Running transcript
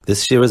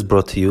This year is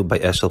brought to you by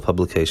Eshel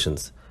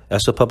Publications.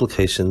 Eshel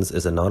Publications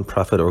is a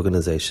non-profit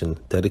organization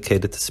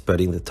dedicated to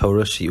spreading the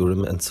Torah,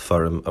 Shiurim, and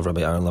Sefarim of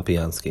Rabbi Aaron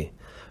Lopiansky.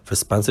 For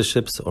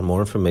sponsorships or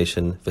more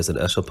information, visit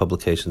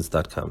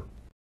eshelpublications.com.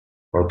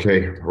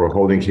 Okay, we're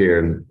holding here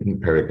in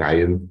Perek.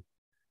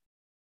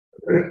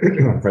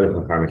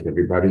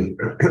 Everybody.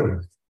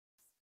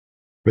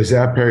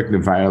 V'zeh Perek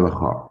nevaya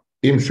lecha.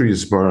 Im shu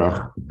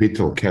yisborach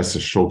bitul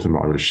kesef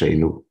shultem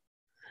arishenu.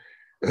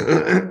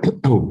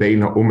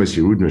 Beina umas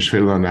Yehud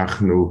meshvila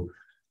nachnu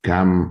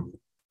gam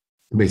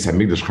beis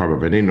hamikdash charba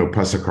v'neinu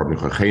pasuk karb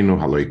nechachenu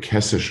haloi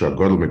kesef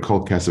shragodol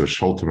mikol kesef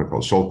shultem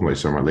mikol shultem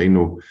leisam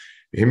aleinu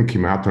him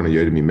kimaton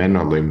ayodim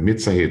imena loim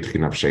mitzahir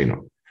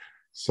tchinavshenu.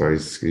 So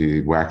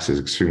he waxes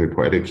extremely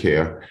poetic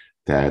here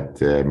that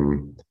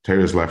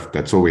Torah is left.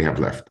 That's all we have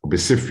left.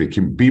 Besifri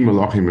kim bi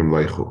malachim im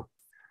leichu.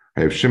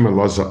 I have shema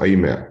laza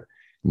aimer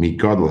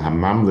migadol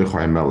hamamlich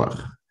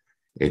ha'melach.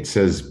 It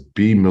says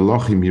bi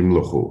malachim im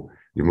leichu.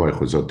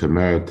 So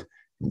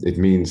it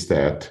means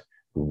that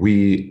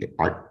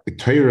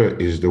Torah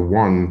is the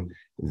one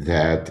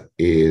that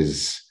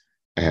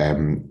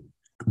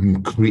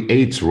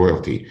creates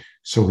royalty.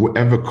 So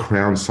whoever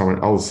crowns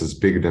someone else is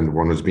bigger than the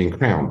one who's being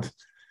crowned.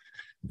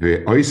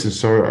 The oisim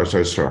sar are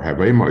sar have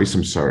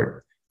oisim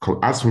sar.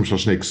 Kol asfum shal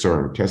shnei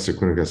ksarim kesser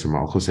kunig esem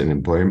malchus and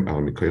in boim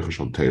al mikoich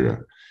shal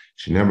Torah.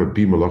 She never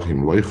be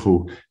malachim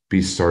loichu be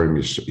sarim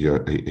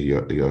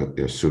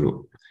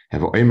yasuru.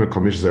 Have oimer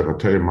komish zer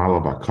Torah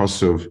malava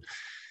kasuv.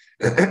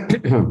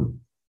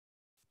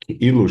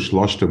 Ilu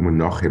shlashta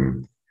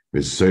munachim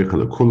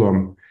v'zeichel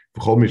kulam.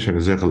 V'chol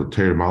mishen zeichel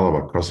Torah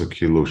malava kasuv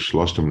kilu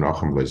shlashta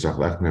munachim leizach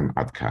lechnem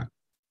adkan.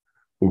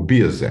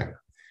 Ubiyazeh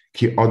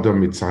ki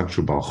adam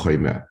mitzadshu bal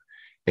choyme.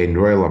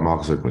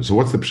 So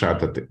what's the pshat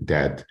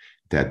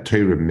that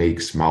Torah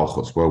makes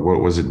malchus? Well,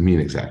 what does it mean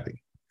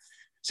exactly?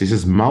 So he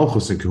says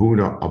malchus and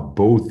kahuna are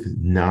both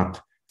not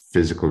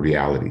physical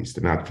realities;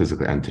 they're not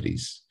physical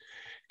entities.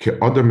 So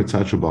what the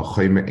pshat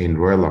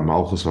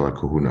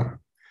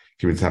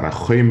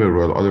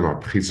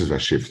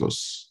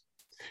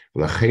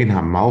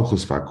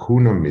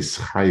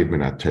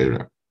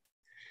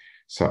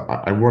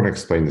I want to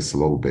explain this a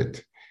little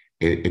bit.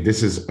 It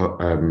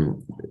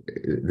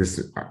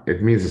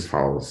means as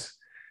follows: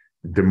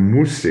 the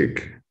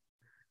musik,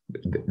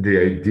 the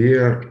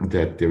idea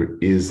that there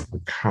is a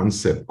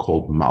concept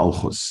called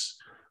malchus.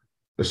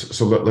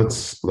 So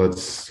let's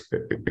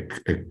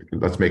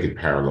make it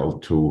parallel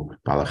to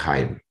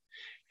Balachayim.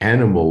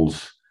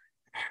 Animals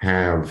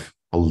have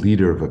a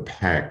leader of a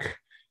pack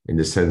in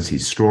the sense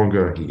he's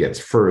stronger, he gets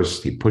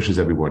first, he pushes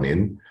everyone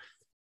in.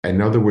 In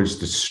other words,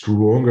 the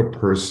stronger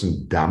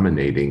person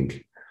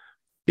dominating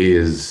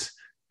is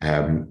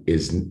a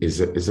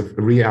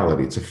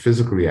reality. It's a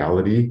physical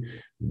reality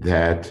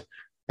that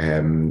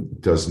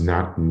does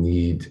not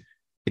need.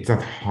 It's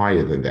not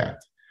higher than that.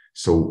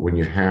 So when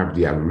you have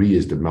the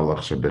Ariyas, the Melech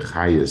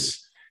Shabechayis,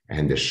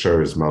 and the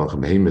Shurs Melech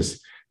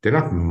Behemis, they're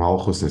not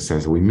malchus in the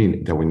sense that we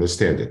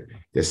understand it.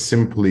 They're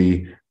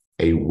simply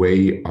a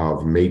way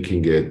of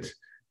making it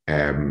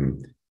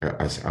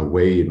as a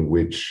way in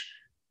which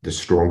the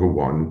stronger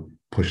one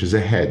pushes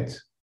ahead.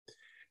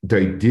 The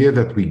idea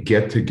that we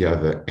get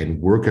together and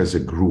work as a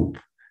group,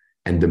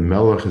 and the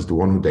Melech is the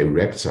one who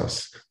directs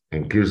us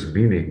and gives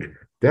meaning,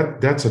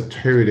 that's a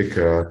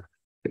Torah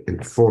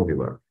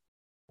formula.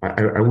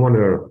 I want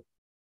to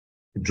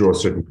draw a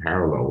certain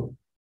parallel.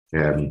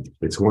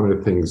 It's one of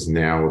the things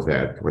now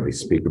that when they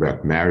speak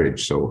about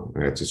marriage, so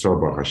it's a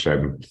Baruch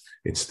Hashem,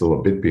 it's still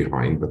a bit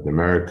behind, but in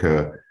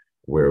America,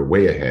 we're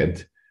way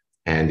ahead.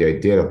 And the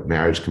idea of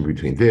marriage can be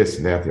between this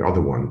and that, the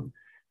other one.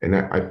 And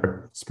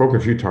I've spoken a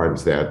few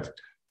times that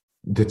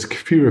that's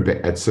kfira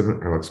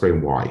be'etzem, and I'll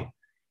explain why.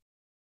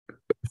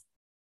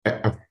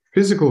 A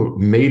physical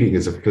mating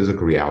is a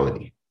physical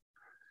reality.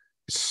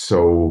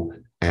 So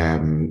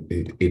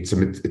it's a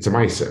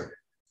ma'aser.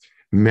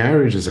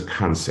 Marriage is a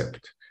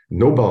concept.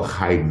 No Baal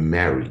Chai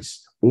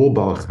marries. All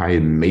Baal Chai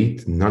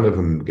mate, none of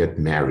them get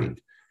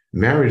married.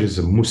 Marriage is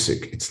a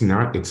musik. It's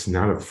not a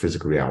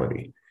physical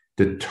reality.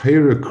 The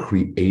Torah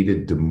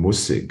created the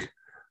musik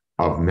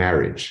of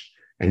marriage,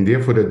 and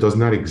therefore there does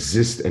not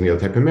exist any other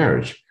type of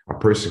marriage. A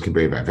person can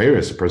be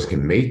various. A person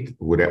can mate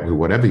with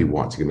whatever he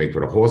wants. He can mate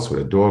with a horse,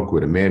 with a dog,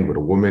 with a man, with a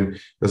woman.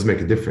 It doesn't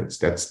make a difference.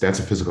 That's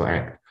a physical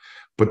act.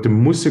 But the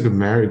musik of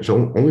marriage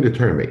only the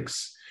Torah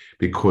makes,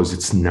 because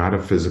it's not a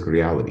physical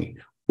reality.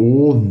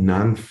 All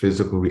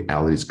non-physical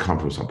realities come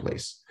from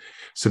someplace.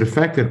 So the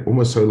fact that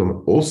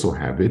Solam also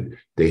have it,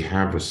 they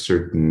have a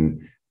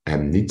certain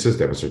nitzas,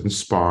 they have a certain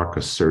spark,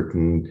 a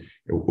certain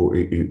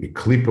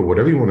klipa,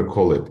 whatever you want to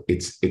call it.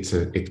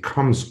 It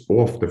comes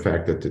off the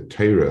fact that the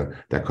Torah,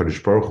 that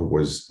Kadosh Baruch Hu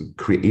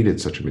created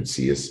such a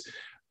mitzias,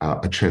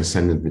 a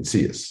transcendent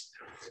mitzias.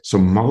 So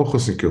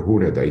Malchus and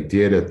Kahuna, the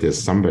idea that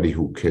there's somebody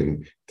who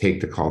can take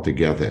the call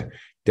together,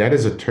 that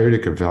is a Torah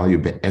value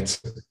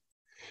be'etzem.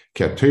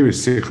 So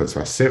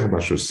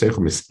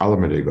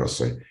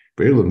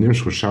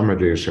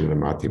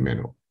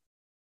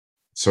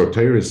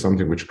Torah is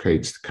something which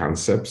creates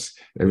concepts,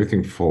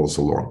 everything falls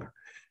along.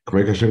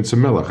 K'may kashem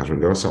tzemela, chashon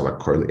derasa la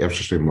korli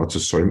efshashli motzu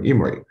sorim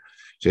imoy.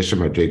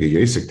 Jeshem adrega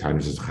yesik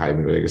times is chayim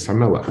and regas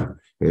hamelach.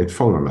 And it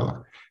phone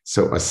hamelach.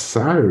 So a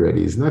sar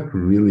already is not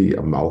really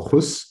a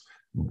malchus,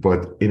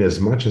 but in as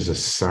much as a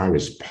sar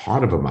is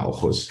part of a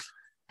malchus,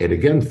 it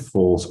again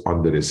falls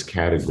under this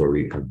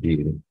category of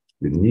being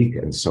unique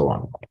and so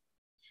on.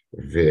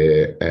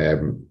 Ve'ein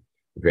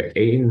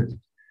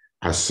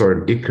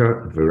asarim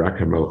ikka v'rak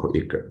hamelach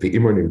ikka. The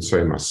imonim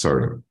tzoyim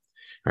asarim.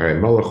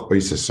 Malach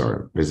oisa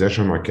sarim.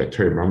 V'zesham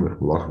ha'keteri mamlech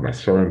malach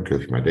masarim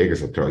kilf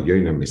madegas ator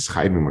yoyna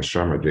mischayim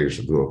masham madegas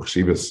adur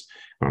chshivas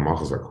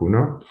malachas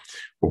akuna.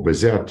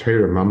 ובזה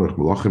התורה ממלך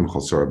מלאכים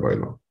חסר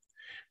בעולם.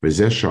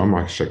 וזה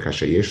שאמר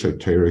שכאשר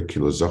לתורה כי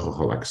לא זוכר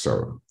כל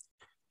הקסרים.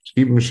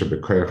 כיוון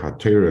שבכוח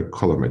התורה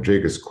כל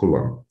המדרגות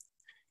כולם,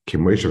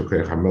 כמו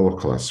שבכוח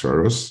המלך כל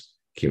הספרוס,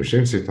 כי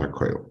משם זה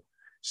הכל.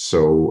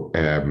 So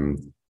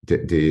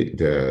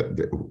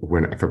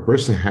when if a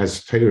person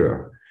has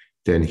Torah,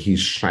 then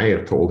he's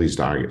shaykh to all these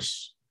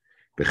dargis.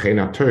 וכן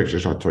התורה,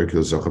 כשיש התורה כי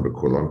לא זוכר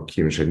בכולם,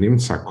 כי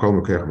משנמצא כל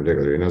מכוח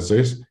המדרגות אין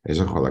הזריס,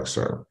 איזה כל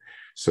הקסרים.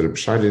 So the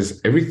pshat is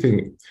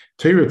everything.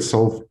 Torah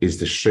itself is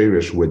the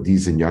sheirish where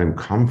these inyanim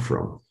come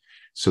from.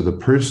 So the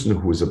person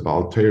who is a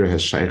Baal Torah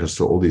has shaykhs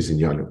to all these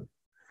inyanim.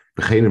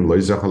 B'cheinim lo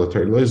yizach ala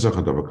Torah, lo yizach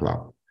adav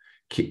klal.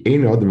 Ki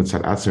ein adam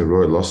etzad atzim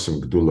roa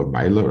losim gdula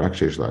maila, rak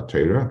sheish la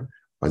Torah,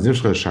 azim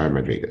shcha shayim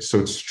madrigas. So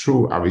it's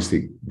true,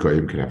 obviously,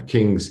 Goyim can have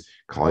kings,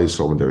 Klal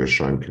Yisrael and the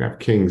Rishayim can have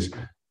kings,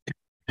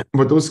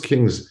 but those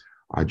kings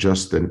are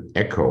just an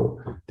echo.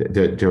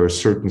 There are a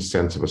certain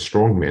sense of a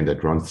strong man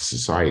that runs the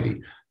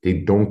society. They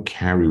don't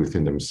carry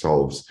within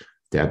themselves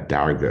that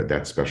darga,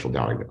 that special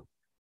darga.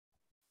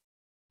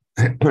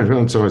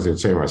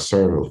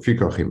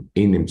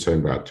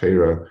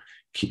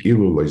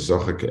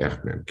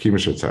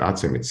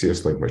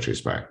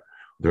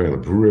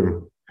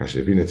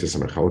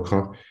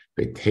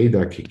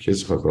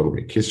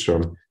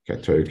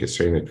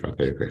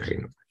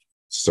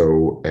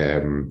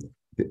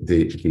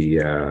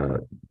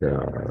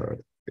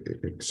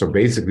 So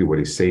basically what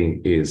he's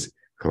saying is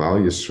Klal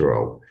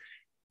Yisrael,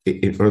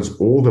 it was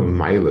all the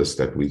milas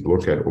that we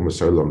look at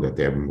Umasolam, that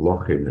they have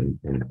Mlochim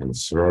and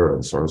Srara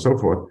and so on and so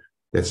forth.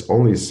 That's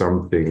only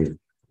something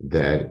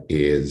that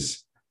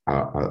is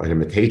an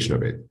imitation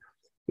of it.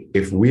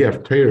 If we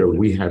have Torah,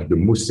 we have the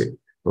Musik.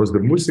 Because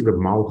the Musik of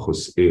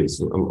Malchus is,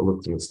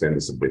 let's understand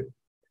this a bit.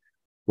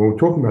 When we're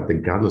talking about the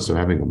godless of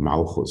having a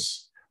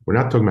Malchus, we're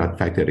not talking about the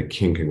fact that a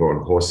king can go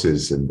on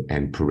horses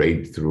and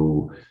parade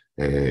through,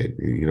 and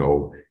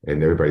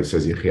everybody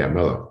says Yechia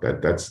Melech.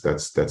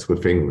 That's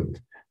with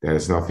England. That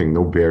has nothing,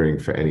 no bearing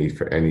for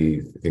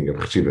anything of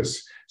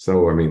chshivas.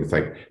 So I mean,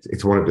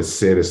 it's one of the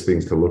saddest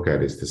things to look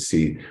at is to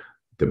see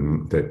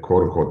the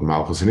quote unquote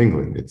malchus in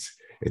England.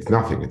 It's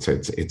nothing. It's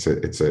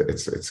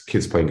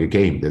kids playing a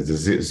game. There's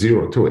a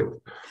zero to it.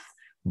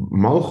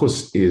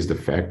 Malchus is the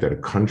fact that a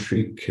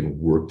country can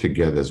work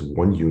together as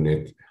one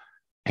unit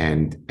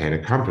and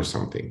accomplish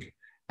something,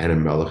 and a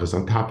melech is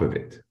on top of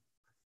it.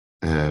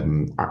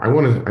 I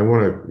want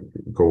to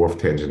go off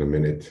tangent a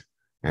minute.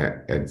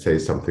 And say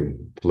something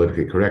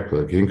politically correct,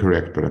 politically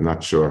incorrect, but I'm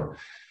not sure.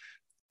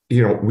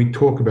 We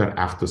talk about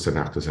achdus and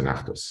achdus and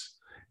achdus.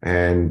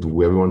 And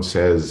everyone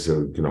says, you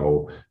have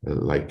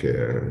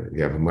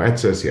a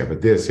moetzes, you have a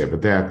this, you have a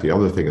that, the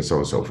other thing, and so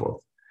on and so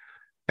forth.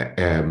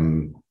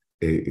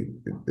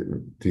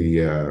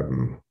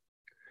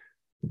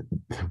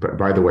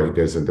 By the way,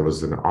 there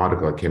was an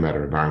article that came out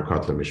of Baron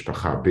Kotler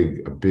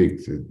Mishpacha, a big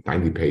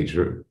 90-page,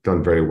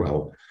 done very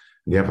well.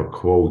 And you have a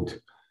quote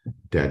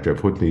that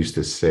Rav Hutner used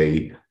to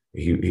say,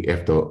 he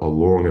after a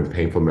long and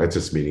painful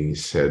Metzes meeting, he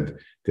said,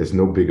 there's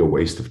no bigger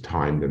waste of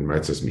time than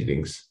Metzes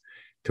meetings,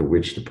 to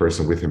which the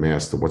person with him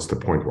asked, what's the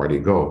point, why do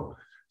you go?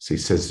 So he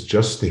says,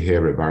 just to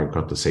hear Rav Aaron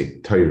Kotler say,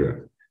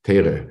 Torah,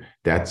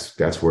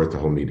 that's worth the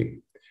whole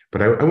meeting.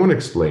 But I want to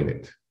explain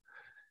it.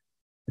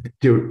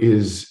 There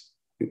is,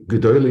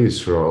 Gedolei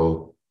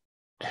Yisrael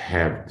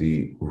have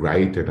the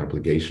right and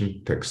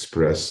obligation to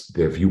express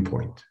their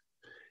viewpoint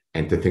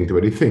and to think the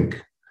way they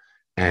think.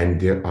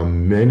 And there are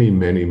many,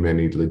 many,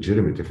 many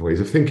legitimate different ways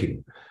of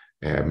thinking.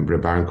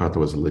 Reb Aaron Kotler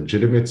was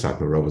legitimate,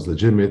 Satmar Rov was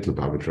legitimate,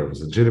 Lubavitch Rov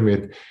was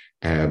legitimate,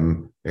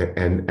 and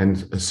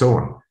so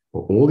on.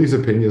 All these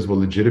opinions were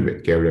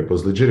legitimate. Gary Reb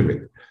was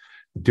legitimate.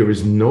 There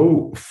is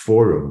no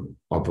forum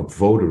of a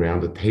vote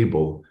around the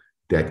table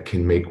that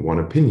can make one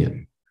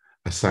opinion.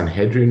 A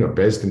Sanhedrin or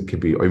Bezdin can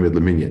be Oymid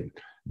Leminyan,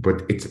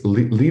 but it's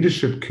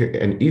leadership,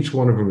 and each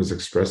one of them is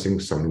expressing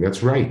something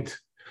that's right.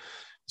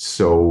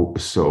 So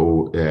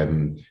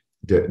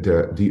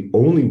the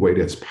only way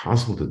that's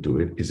possible to do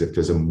it is if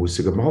there's a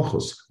musig of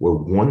malchus, where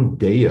one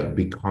daya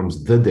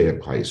becomes the daya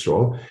of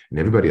Yisrael, and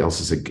everybody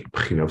else is a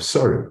b'china of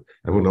sarim.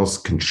 Everyone else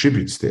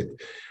contributes to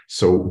it.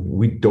 So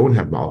we don't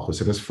have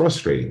malchus, and it's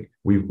frustrating.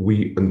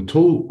 We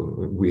until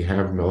we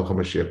have Melech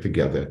HaMashiach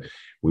together,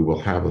 we will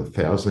have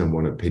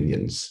 1,001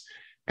 opinions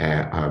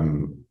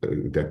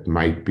that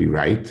might be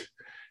right,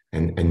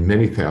 and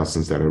many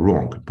thousands that are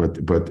wrong, but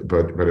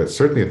it's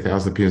certainly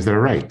 1,000 opinions that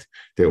are right.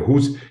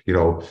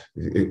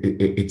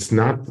 It's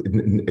not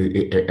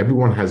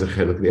everyone has a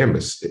chelik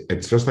emes.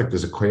 It's just like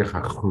there's a koyach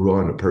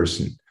achra in a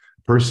person.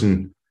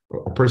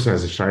 A person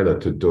has a shaila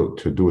to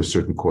do a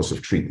certain course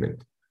of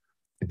treatment.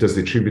 Does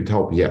the treatment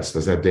help? Yes.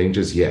 Does that have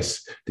dangers?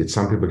 Yes. Did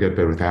some people get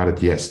better without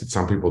it? Yes. Did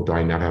some people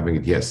die not having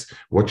it? Yes.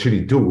 What should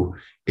he do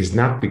is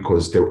not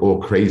because they're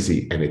all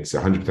crazy and it's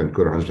 100%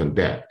 good, 100%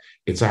 bad.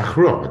 It's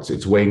achra.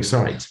 It's weighing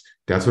sides.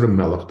 That's what a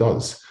melech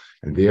does.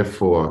 And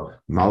therefore,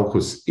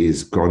 Malchus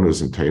is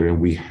Gonus and Torah. And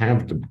we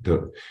have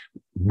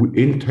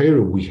in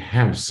Torah, we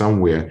have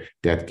somewhere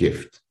that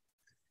gift.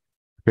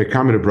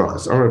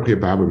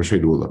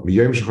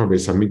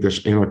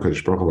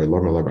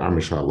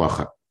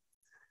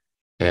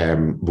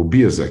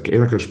 Bubizek,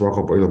 Elakash Baruch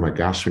Hu, my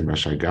Gashmi,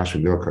 Mashai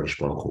Gashmi, Elakash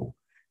Baruch Hu,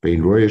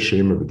 Bein Roya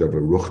Shema, V'davar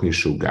Ruchni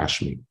Shu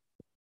Gashmi.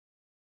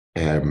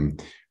 In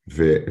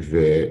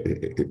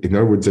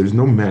other words, there's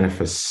no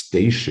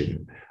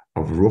manifestation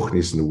of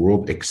Ruchnis in the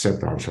world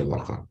except Am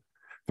Shalacha.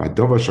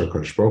 V'adavar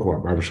Shakash Baruch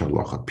Hu, Am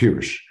Shalacha,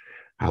 Pirush.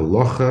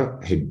 Halacha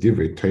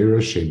Hedivrei Torah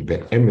Shein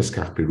Be'emes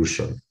Kach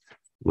Pirushon.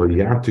 Lo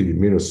Yatu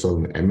Yiminu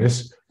Son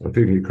Emes,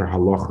 V'fig Likar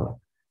Halacha.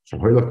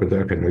 Shahoylach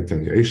B'derech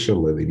Anoitan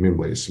Yeshel Le'limim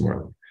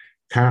Le'yismar.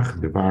 So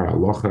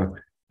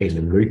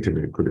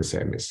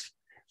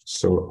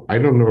I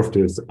don't know if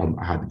there's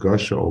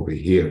hadgasha over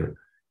here,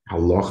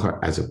 halacha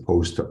as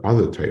opposed to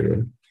other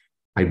Torah.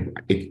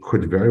 It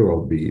could very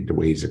well be the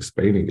way he's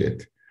explaining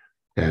it,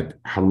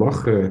 that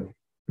halacha,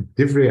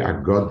 divrei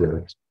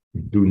agoda,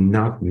 do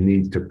not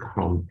need to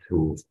come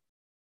to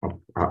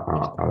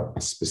a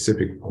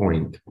specific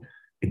point.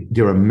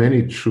 There are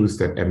many truths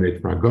that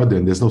emanate from agoda,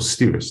 and there's no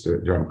steers. The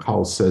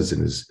Ramchal says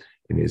in his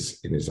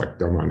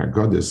Akdama on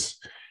Agodis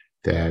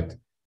that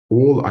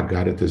all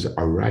agaritas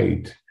are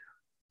right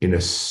in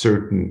a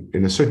certain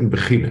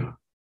bechina.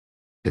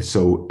 And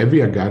so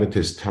every agarita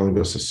is telling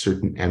us a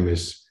certain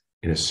emes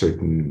in a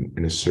certain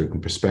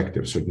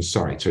perspective, certain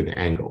side, certain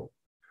angle.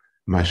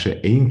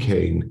 Masha ein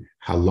kain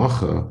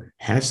halacha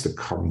has to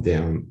come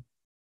down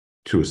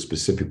to a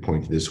specific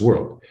point in this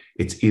world.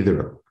 It's either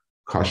a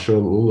kosher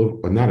lulav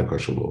or not a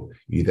kosher lulav.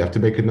 You either have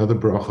to make another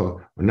bracha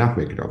or not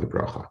make another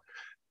bracha.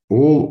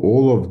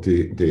 All of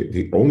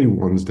the only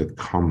ones that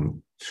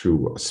come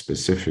to a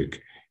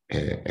specific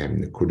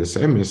nekudas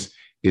emes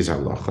is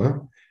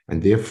halacha,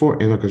 and therefore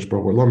Kadosh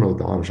Baruch Hu lomel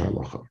dalam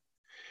halacha.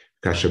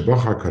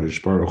 Kashabacha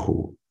Kadosh Baruch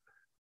Hu.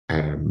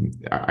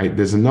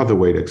 There's another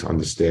way to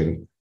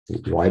understand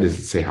why does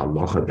it say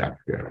halacha that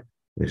there.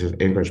 It says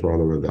Kadosh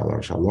Baruch Hu lomel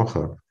dalam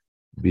halacha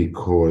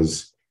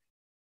because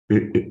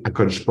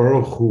Kadosh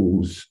Baruch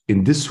Hu's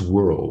in this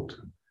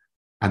world,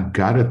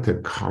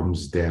 agarata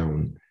comes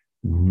down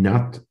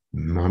not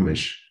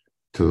mamish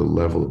to the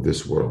level of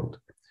this world.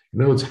 In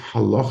other words,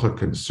 halacha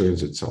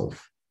concerns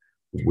itself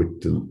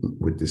with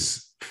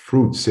this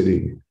fruit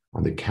sitting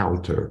on the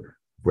counter,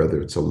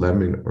 whether it's a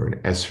lemon or an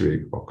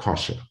esrig or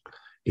kasha.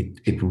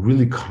 It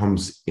really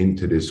comes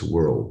into this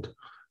world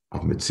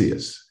of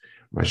metzias.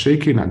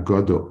 Mashekin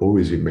Agoda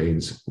always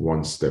remains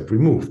one step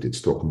removed.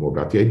 It's talking more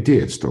about the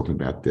idea. It's talking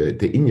about the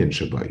inyan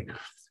shabai.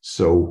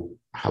 So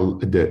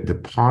the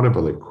part of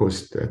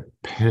Elikos that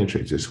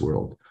penetrates this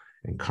world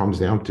and comes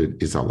down to it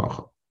is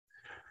halacha.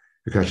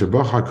 Because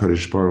Bacha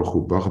Kadosh Baruch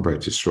Hu Bacha Beit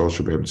Yisrael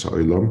Shabem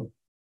Tzailam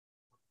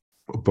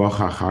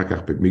Bacha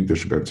Chakach Beit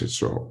Migdash Shabem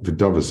Yisrael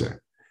V'Davazeh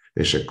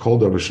Shekol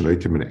Davar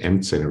Shnoitim Min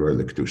Emtze Neroi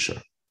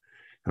LeKdusha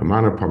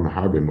Hamana Pam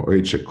Harbe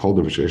Moed Shekol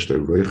Davar Sheyesh Lo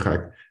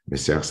Roichak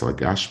Meseach Sal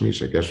Gashmi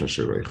Shegesh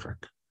Nashe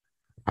Roichak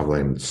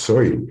Avleim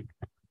Tzoi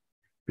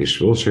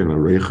Bishvil Shein Lo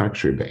Roichak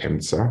Shei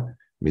Be'emtza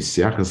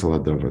Meseach Sal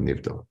Adavar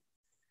Nivdal.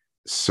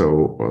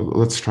 So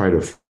let's try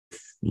to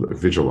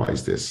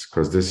visualize this,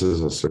 because this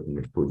is a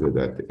certain Buddha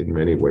that in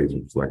many ways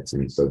reflects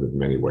himself in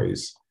many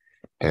ways.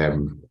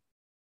 When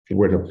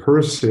a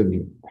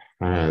person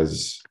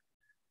has,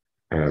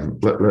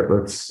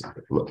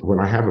 when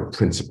I have a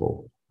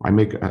principle, I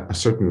make a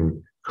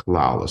certain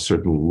klal, a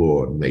certain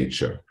law of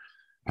nature,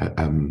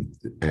 and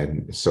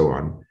so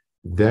on.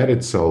 That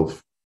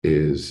itself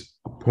is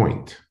a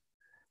point.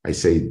 I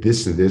say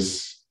this and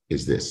this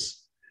is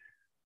this.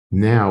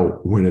 Now,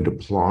 when it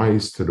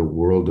applies to the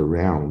world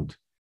around,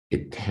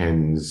 it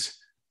tends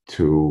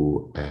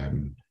to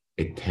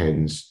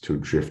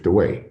drift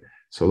away.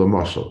 So the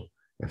mashal,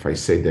 if I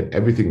say that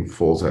everything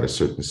falls at a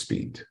certain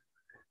speed,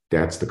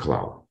 that's the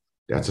cloud.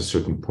 That's a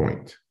certain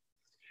point.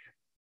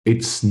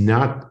 It's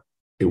not.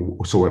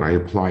 So when I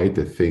apply it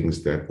to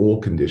things that all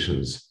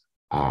conditions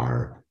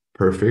are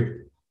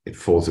perfect, it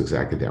falls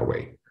exactly that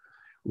way.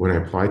 When I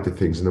apply it to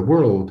things in the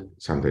world,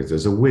 sometimes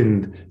there's a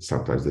wind,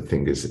 sometimes the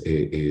thing is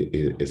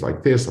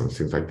like this, sometimes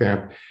things like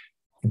that.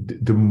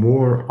 The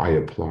more I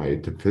apply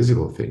it to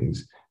physical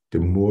things, the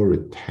more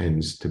it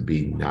tends to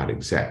be not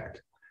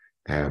exact.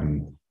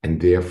 And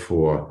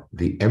therefore,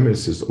 the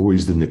emes is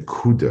always the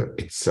nekuda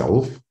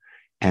itself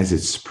as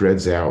it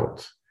spreads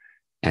out.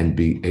 And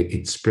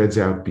it spreads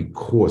out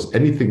because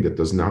anything that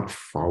does not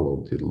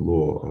follow the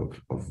law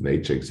of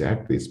nature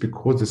exactly, it's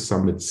because there's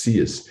some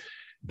metzias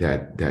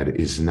that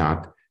is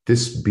not.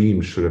 This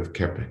beam should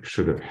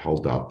have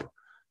held up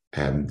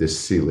this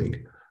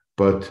ceiling,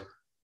 but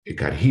it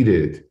got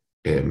heated.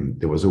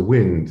 There was a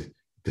wind.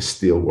 The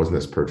steel wasn't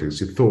as perfect as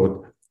you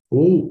thought.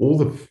 All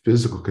the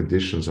physical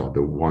conditions are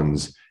the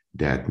ones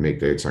that make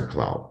the Yitzhak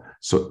Klal.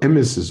 So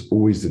emes is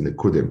always the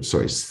nekudim. So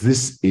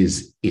this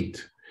is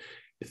it.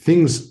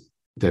 Things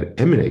that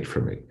emanate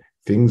from it,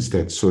 things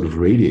that sort of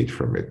radiate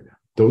from it,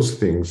 those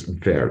things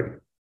vary.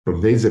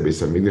 From Deza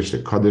Beis Hamikdash to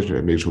Kadosh to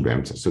Hamikdash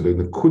Be'emtza. So the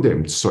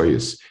nekudim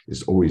tsoyis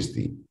is always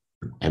the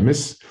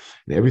emes,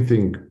 and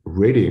everything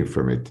radiating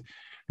from it.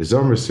 The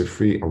Zomer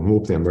Sifri on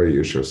Mupne Amari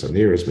Yeshua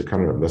Saneris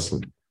become a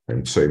lesson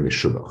and tsoy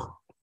mishubach.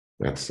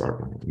 That's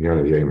our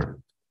Yana Yema.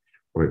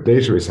 Or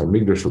Deza Beis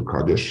Hamikdash to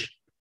Kadosh,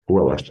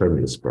 who Hashem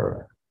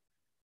Yisparach.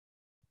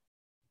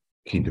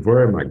 Ki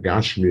dvorah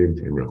magashmim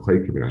in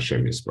rechoikim in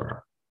Hashem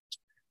Yisparach.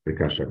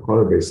 Because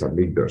Shakol Beis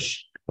Hamikdash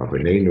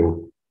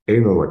Avinenu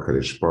Eno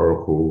LaKadosh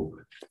Baruch Hu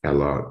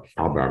Ela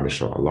Alba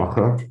Mishal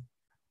Alacha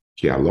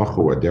Ki Alacha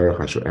Hu Aderech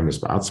Asher Emes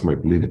Ba'atzmai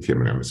Bli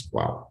Netim Emes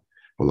Klal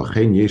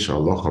V'lachein Yesh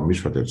Alacha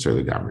Mishpat Etzei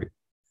Legamri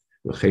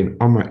V'lachein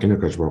Ama Eno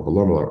Kadosh Baruch Hu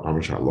Lomar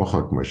Ama Shal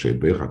Alacha K'ma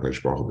She'beich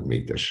HaKadosh Baruch Hu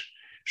B'mikdash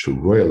Shu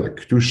Roya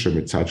LaKdusha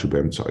Mitzad Shu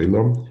B'emtza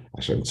Olam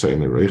Asher Tzei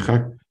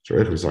L'Reichak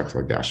Tzorech V'zach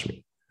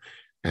L'Gashmi.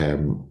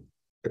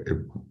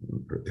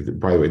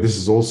 By the way, this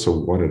is also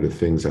one of the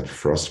things that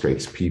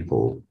frustrates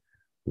people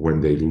when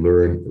they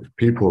learn,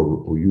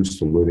 people who used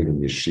to learning in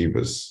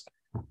yeshivas,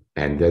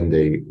 and then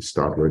they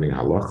start learning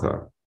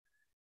halacha.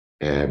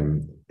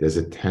 There's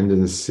a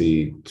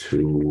tendency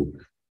to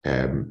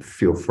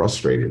feel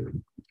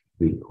frustrated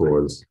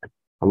because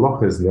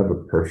halacha is never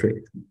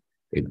perfect.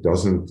 It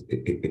doesn't,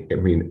 I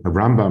mean, a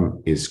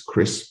Rambam is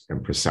crisp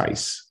and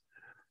precise.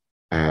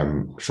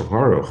 Shulchan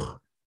Aruch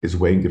is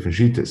weighing different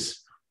shitas.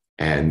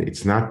 And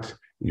it's not,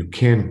 you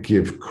can't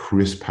give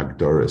crisp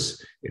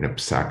hagdoras in a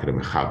psak and a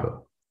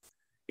mechaba.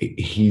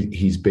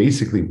 He's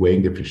basically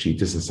weighing different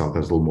sheetas and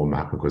sometimes a little more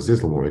mach because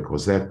this, a little more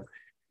because that.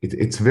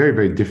 It's a very,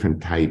 very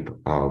different type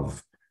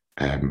of,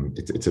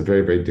 it's a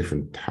very, very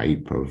different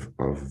type of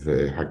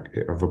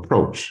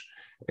approach,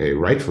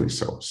 rightfully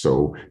so.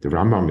 So the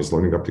Rambam is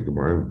loading up the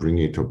Gemara and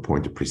bringing it to a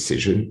point of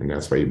precision, and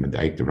that's why you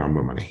medaik the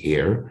Rambam on a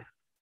hair.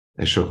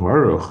 And Shulchan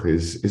Aruch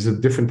is a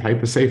different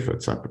type of sefer.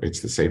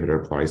 It's the sefer that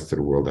applies to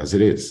the world as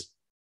it is.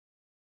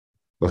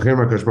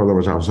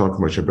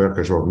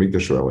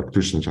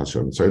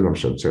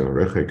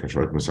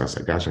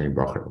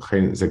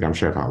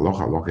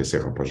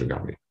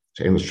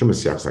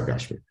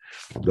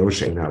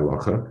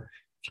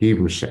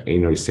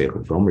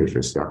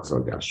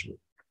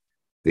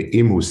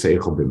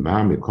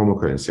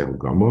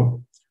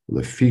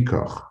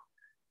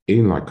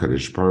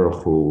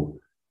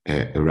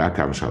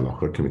 Rakam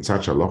Shalocha,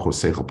 Kimitzat Shalocha,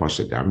 Seichel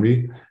Pasha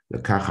Gamri, the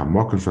Kacha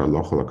Mokum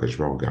Shalocha,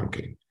 Lakashbal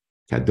Gamkin.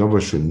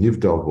 Kadova should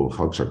Nivdal, who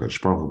Halksha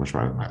Kashbal,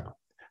 Mashman Milo.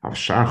 Av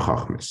Shar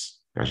Chachmis,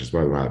 Kashis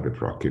by the Mala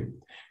Bitrakim,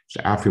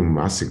 Shafim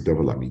Masik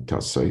Dovala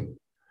Mitasai,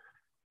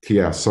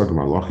 Tia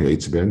Sogma Locha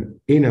Yitzben,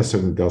 Ina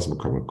Sogma Dels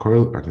Makam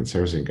Coil, I can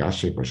service in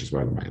Gashik, Kashis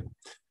by the Milo.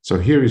 So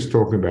here he's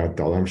talking about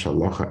Dalam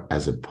Shalocha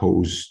as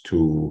opposed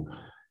to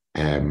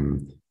a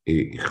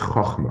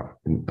Chachma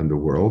in the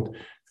world.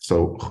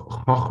 So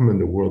Chachma in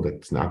the world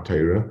that's not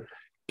Torah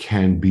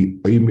can be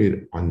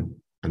aimed on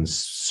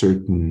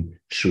certain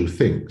true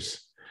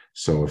things.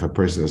 So if a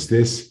person does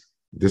this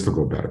will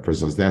go better. If a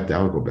person does that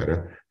will go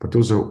better. But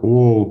those are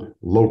all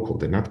local.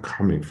 They're not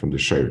coming from the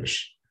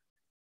Sheirish.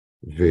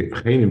 So the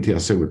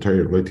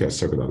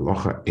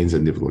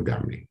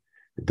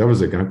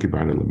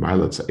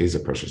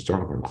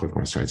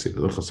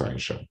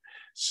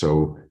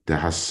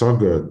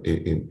Hasaga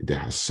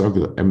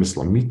Emes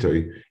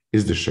Lamitoi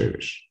is the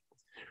Sheirish.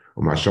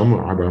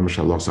 Umasham Abba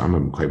Mashallah Sama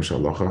Mukhaim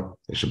Shalacha,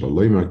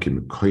 Eshabaloima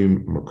Kim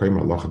Mukhaim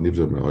Allah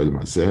Nivzo Meoil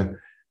Mazeh,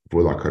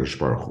 Vula Karish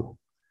Baruchu.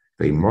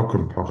 They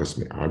Mokum Pachas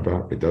Me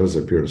Abba, it does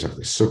appear as like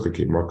the Sukkah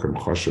Ki Mokum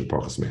Choshe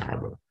Pachas Me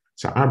Abba.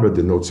 So Abba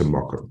denotes a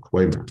Mokum,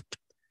 Kloima.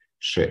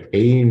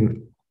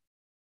 She'ain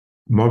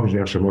Mokum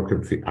Nech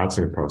Shemokum Fi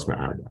Atzim Pachas Me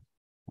Abba.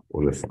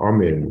 Ulef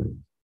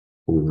Amin,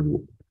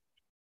 U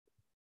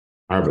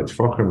Abba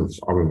Tfachim,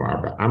 Amin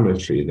Abba Amin,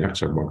 She Nech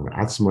Shemokum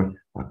Atzma,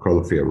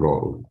 Akol Fi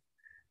Rol.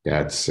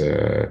 That's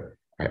I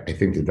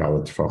think the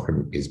Dalet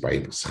Tfachim is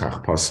by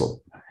Schach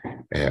Puzzle.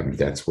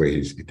 That's where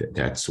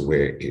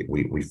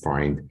we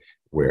find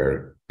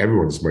where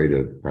everyone's made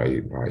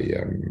by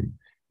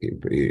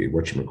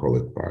what you call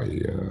it by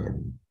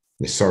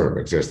Nisarim,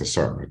 exists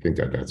Nisarim. I think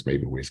that's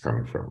maybe where he's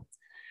coming from.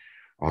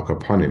 Al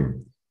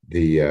Kapanim,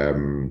 the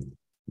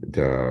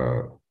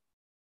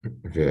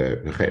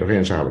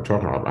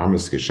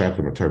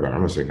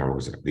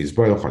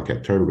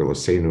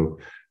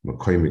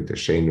Makoimik the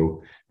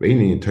Shenu,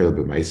 Rainy in Toil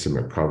Bemaisim,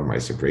 a problem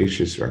Isa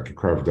gracious,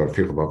 Rakikarv Dor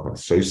Fichobak,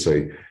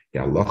 Soisei,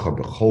 Yalacha,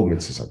 Behol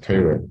Mitzvah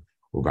Atera,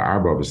 Uba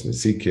Arbabas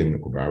Nasikin,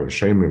 Uba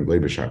Shemim,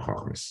 Labishar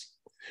Chachmis.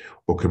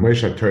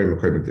 Ukamesha Tori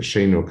Makoimik the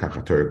Shenu,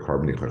 Kakatori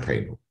Carboni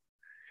Chachenu.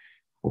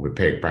 Uba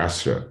Perek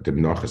Basra,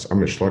 Dimnachas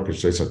Amish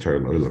Lakish, Zesa Tori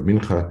Lola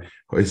Mincha,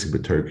 Hoisik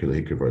Betur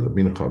Kilhiki Vola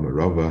Mincha,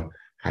 Marova,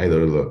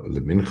 Heiler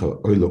lemincha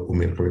oile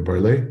umincha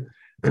mibarle.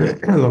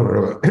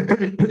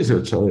 Is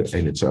it so?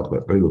 And it's auch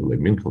der oile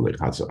lemincha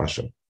lechatz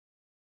asher.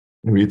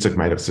 Wie Yitzchak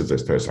meinach says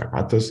there's Teres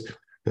Chatas,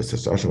 there's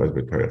Teres Asher,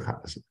 there's Teres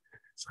Chatas.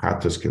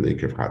 Chatas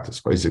kilikev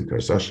Chatas, Poisik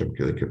Teres Asher,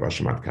 kilikev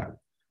Asher Matkan.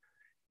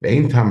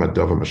 Ve'ein tam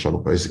adova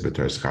mashal Poisik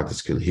Teres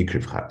Chatas,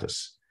 kilikev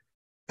Chatas.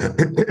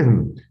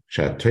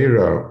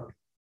 Shatera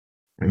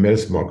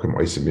emes mokum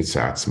oisim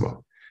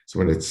mitzatzma. So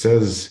when it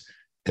says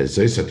is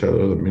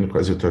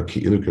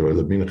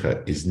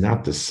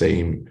not the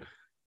same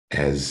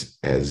as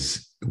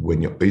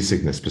when you're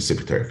oisik in a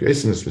specific Torah. If you're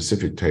oisik in a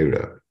specific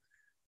Torah,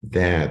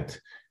 that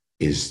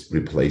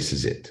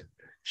replaces it.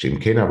 Shem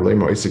kenav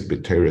lema oisik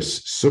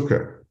b'Torah's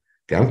sukkah.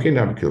 Gam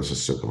kenav kilos a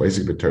sukkah.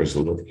 Oisik b'Torah's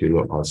lulav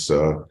kilo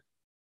asa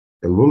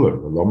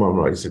elulav. Loma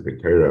oisik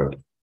b'Torah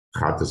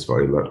chatas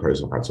v'oila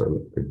Torah's chatas v'oila.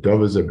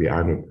 B'dovaz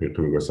b'yanu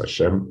b'churu v'as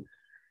Hashem.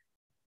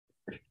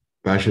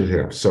 So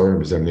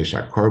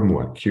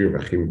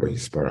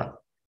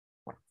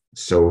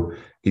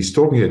he's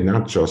talking here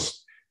not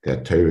just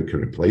that Torah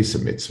can replace a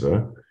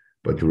mitzvah,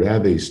 but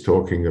rather he's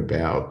talking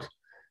about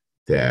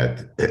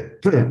that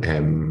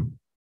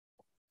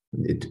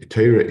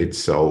Torah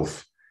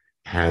itself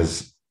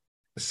has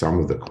some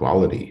of the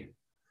quality,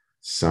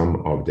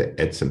 some of the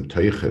etzem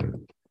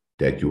teichen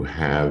that you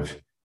have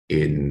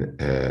in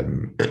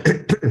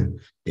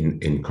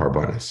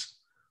karbanis.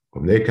 So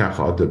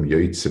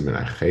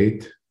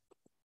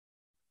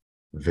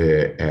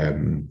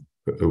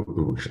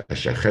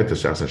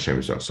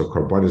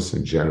karbanis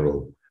in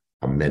general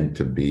are meant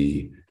to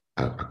be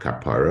a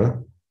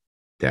kapara.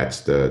 That's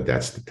the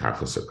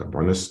tachlis of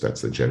karbanis.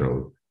 That's the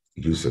general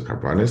use of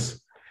karbanis.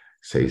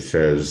 So he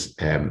says,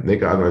 when the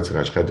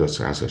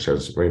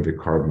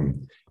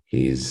carbon,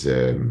 he's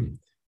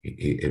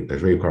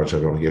very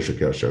carbon.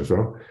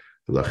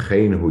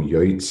 L'chein hu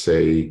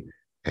yotzei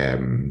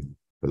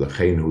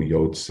l'chein hu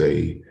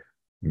yotzei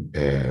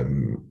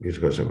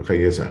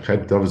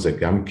Chet dov ze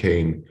gam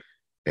kein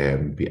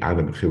bi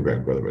adam b'chiv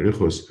b'agol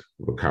b'richus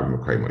v'kam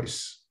m'kaymois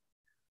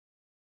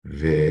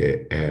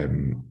v'zeh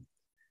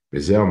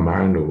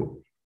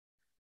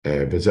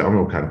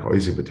amru kan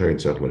k'oizik b'Torah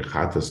tzorch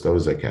l'chatas dov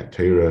ze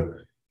k'Torah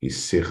is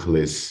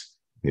sichlis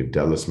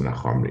nivdelis min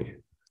ha'chomri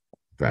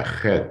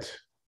v'achet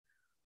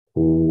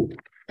hu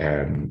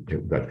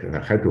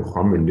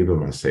chomri nivel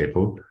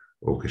ma'seichel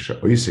u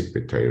k'she'oizik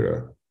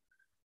b'Torah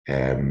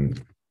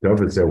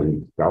David said,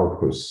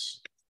 "Dalkus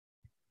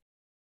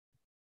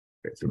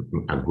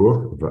aguf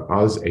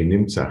v'az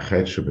einimtza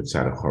chet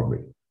shebetzad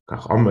chomri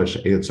kach omer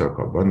she'etzar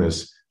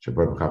karbonis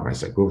shebor b'chav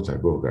ma'asaguf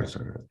tzaguf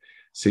g'asar."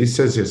 So he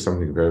says here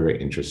something very,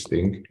 very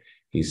interesting.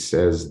 He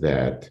says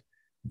that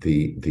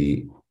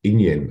the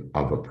inyan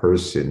of a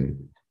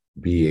person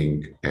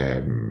being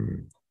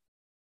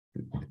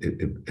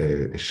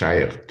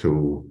shaykh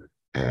to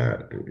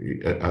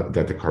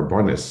that the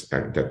karbonis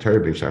that Torah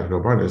being shaykh to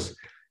karbonis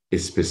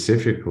is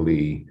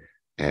specifically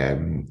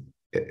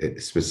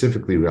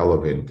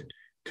relevant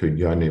to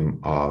yonim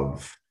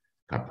of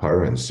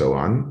kapara and so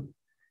on,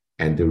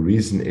 and the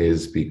reason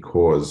is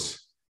because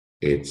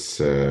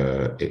it's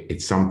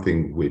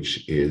something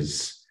which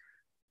is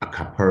a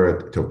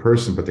kapara to a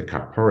person, but the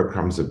kapara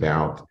comes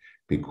about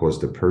because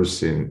the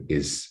person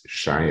is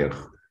shaykh,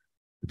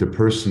 the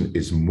person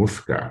is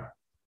mufka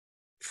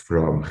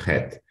from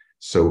chet.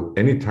 So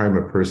anytime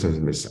a person is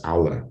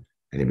mis'ala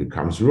and he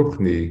becomes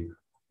ruchni,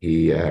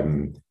 he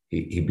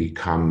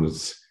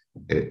becomes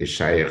a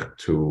shaykh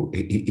to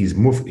he's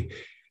mufti.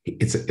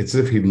 It's as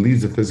if he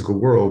leaves the physical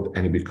world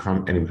and he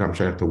becomes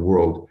shaykh to the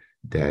world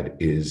that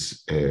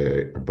is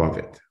above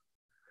it.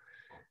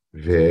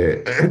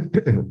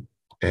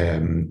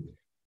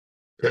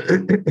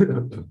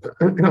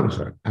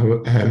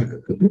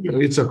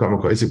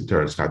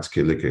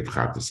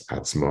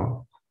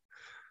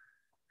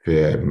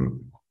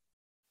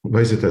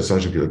 Weißt du, das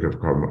solche Glück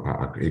kommen,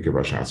 ich gebe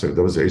was also,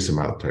 das ist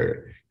mal teuer.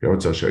 Ja, und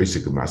so ist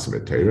es gemacht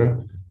mit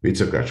teuer, wie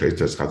zu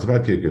das hat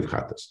was gegeben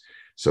hat das.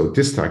 So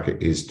this talk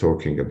is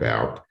talking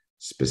about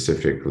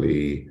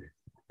specifically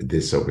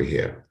this over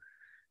here.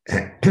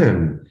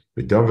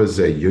 Vidova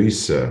ze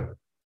yoisa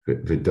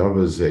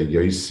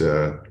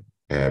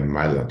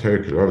my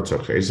teuer klor zu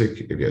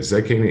Isaac, wir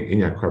sagen in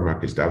ja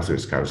Kormak ist das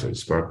ist kaus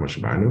ist Spark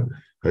Mashmanu,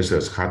 heißt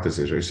das hat es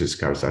ist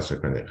kaus das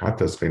kann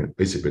hat das rein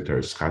ist bitte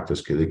hat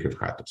das gelike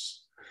hat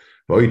das.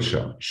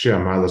 Boitsha,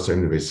 Sheamalas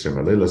and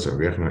Vesremalelas and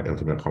Rechna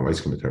Elton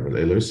Homaiskim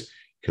Termalelos,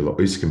 Kilo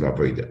Iskim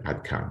Bavoida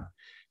Adkan.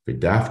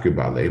 Vidafke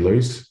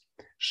Balelos,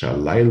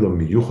 Shalayla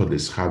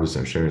Miyuchadis Habis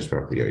and Shemis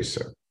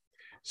Parkliosa.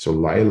 So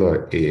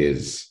Laila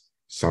is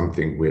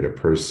something where the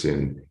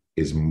person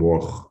is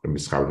more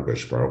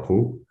Mischavish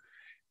Baruchu.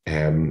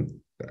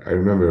 I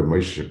remember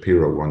Moshe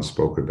Shapiro once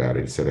spoke about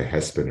it. He said a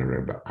husband and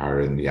Rabbi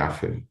Aaron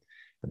Yafin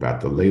about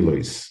the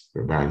Leilos.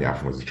 Rabbi Aaron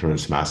Yafin was a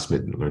Turns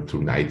Masmid and learned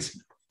 2 nights.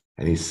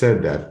 And he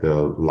said that the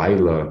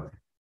Laila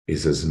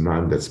is a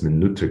Zman that's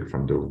minutic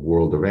from the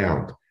world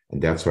around,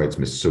 and that's why it's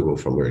misugel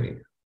for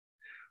learning.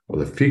 Well,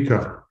 the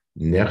Fikach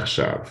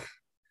Nechshav,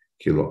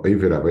 Kilo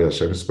Ovid Avoid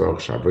Hashem Yisborach,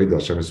 Shavoid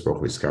Hashem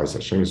Yisborach, Viskaus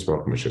Hashem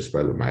Yisborach, Moshe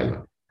Spel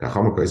Maila,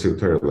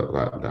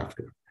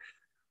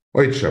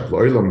 Oitshab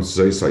loilam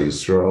zoisa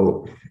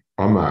Yisroel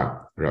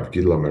ama Rav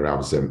Gidla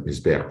merav zem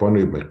mizbeach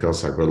bonu merkel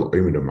sagrol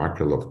oiminu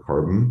makrel of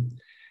carbon.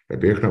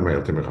 Rabbichna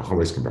me'eltem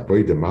mechachomes kem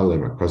baboy de male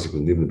makosik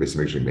l'nivnu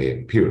b'semekshim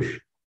me'em pirush.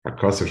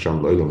 Hakosik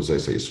sham loilam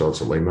zoisa Yisroel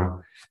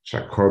zolema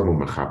shakarmu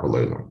mechapa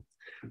loilam.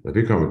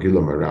 Rabbichna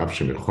Gidla merav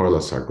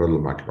shemichorla sagrol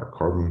makba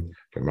carbon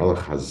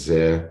v'melech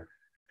hazeh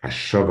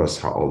hashavas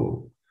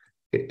ha'olu.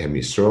 Em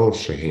Yisroel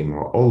shehem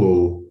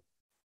ha'olu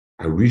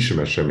harishim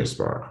Hashem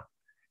yisbarach.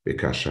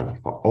 Because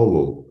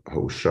all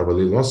who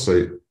shavali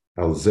losay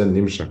al zen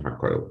nimshach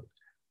hakoil.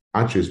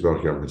 Achis bar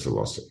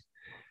yavnizalosay.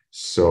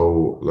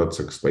 So let's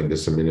explain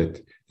this a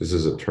minute. This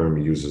is a term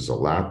he uses a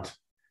lot.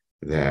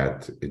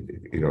 That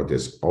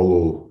there's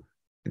olul,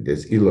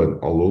 there's ila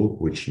and olul,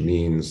 which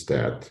means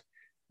that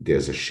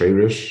there's a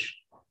sherish,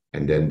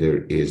 and then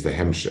there is the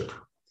hemshich.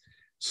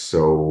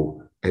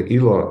 So an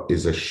ila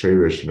is a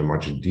sherish in a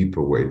much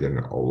deeper way than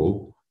an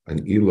olul.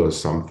 An ila is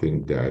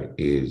something that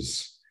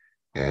is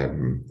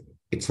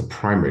it's the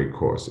primary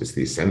cause, it's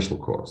the essential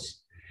cause.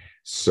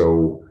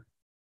 So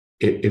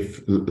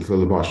if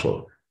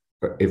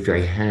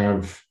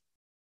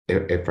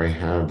I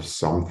have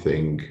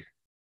something,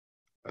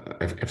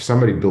 if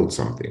somebody built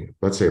something,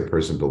 let's say a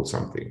person built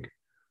something,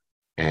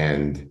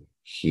 and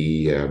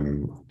he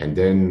and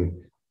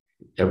then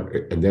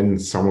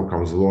someone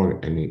comes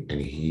along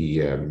and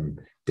he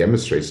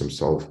demonstrates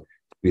himself to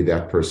be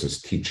that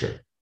person's teacher.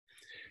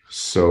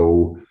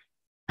 So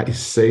I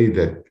say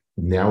that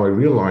now I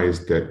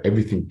realize that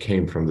everything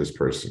came from this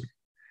person,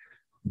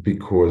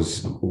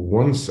 because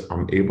once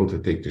I'm able to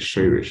take the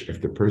shirish,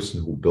 if the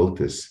person who built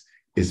this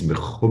is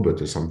mechuba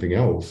to something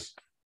else,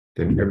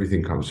 then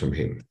everything comes from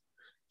him.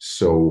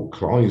 So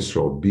Klal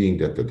Yisrael, being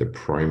that the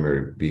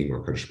primary being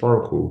of Kadosh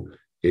Baruch Hu,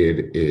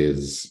 it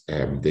is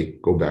they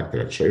go back to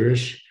that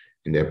shirish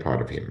and they're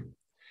part of him.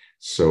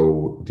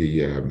 So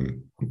the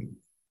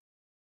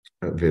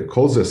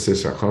kolza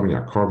sis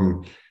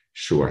ha'chavim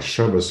so all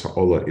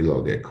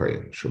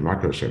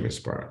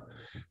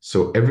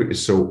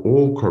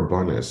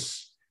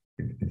korbanos,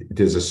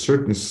 there's a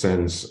certain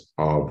sense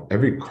of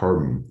every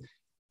korban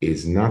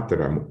is not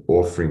that I'm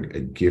offering a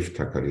gift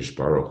to Kadosh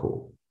Baruch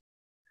Hu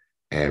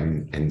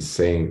and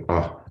saying,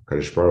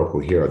 Kadosh Baruch Hu,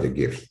 here are the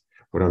gifts.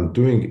 What I'm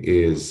doing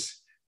is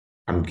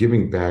I'm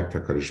giving back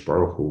to Kadosh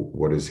Baruch Hu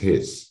what is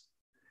his,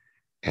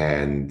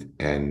 and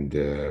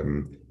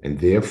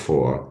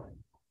therefore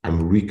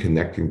I'm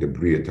reconnecting the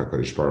bria to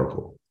Kadosh Baruch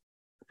Hu.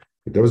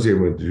 Those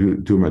who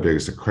do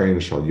madrigas a crane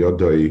shall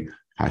yodoi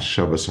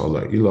hashavas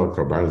ola ilo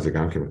korban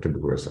zegan kem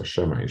kibburas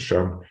Hashem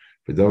ha'isham.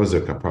 For those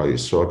who kapal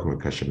Yisrael kem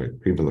kashem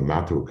people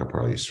lematu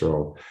kapal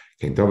Yisrael.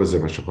 Ken those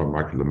who mashakol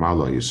mark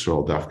lemala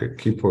Yisrael dafka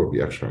kippur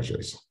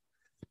b'yachshrajes.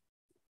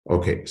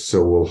 Okay,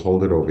 so we'll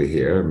hold it over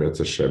here.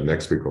 Mitzvah Hashem.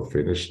 Next week we'll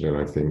finish, and then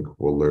I think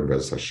we'll learn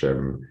Bez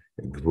Hashem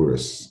and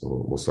Gvuras.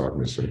 We'll start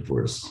Mitzvah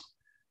Gvuras.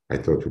 I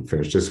thought we'd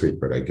finish this week,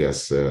 but I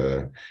guess.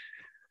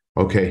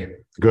 Okay,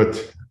 good.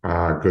 Good.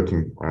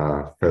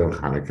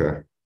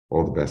 Hanukkah.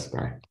 All the best.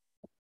 Bye.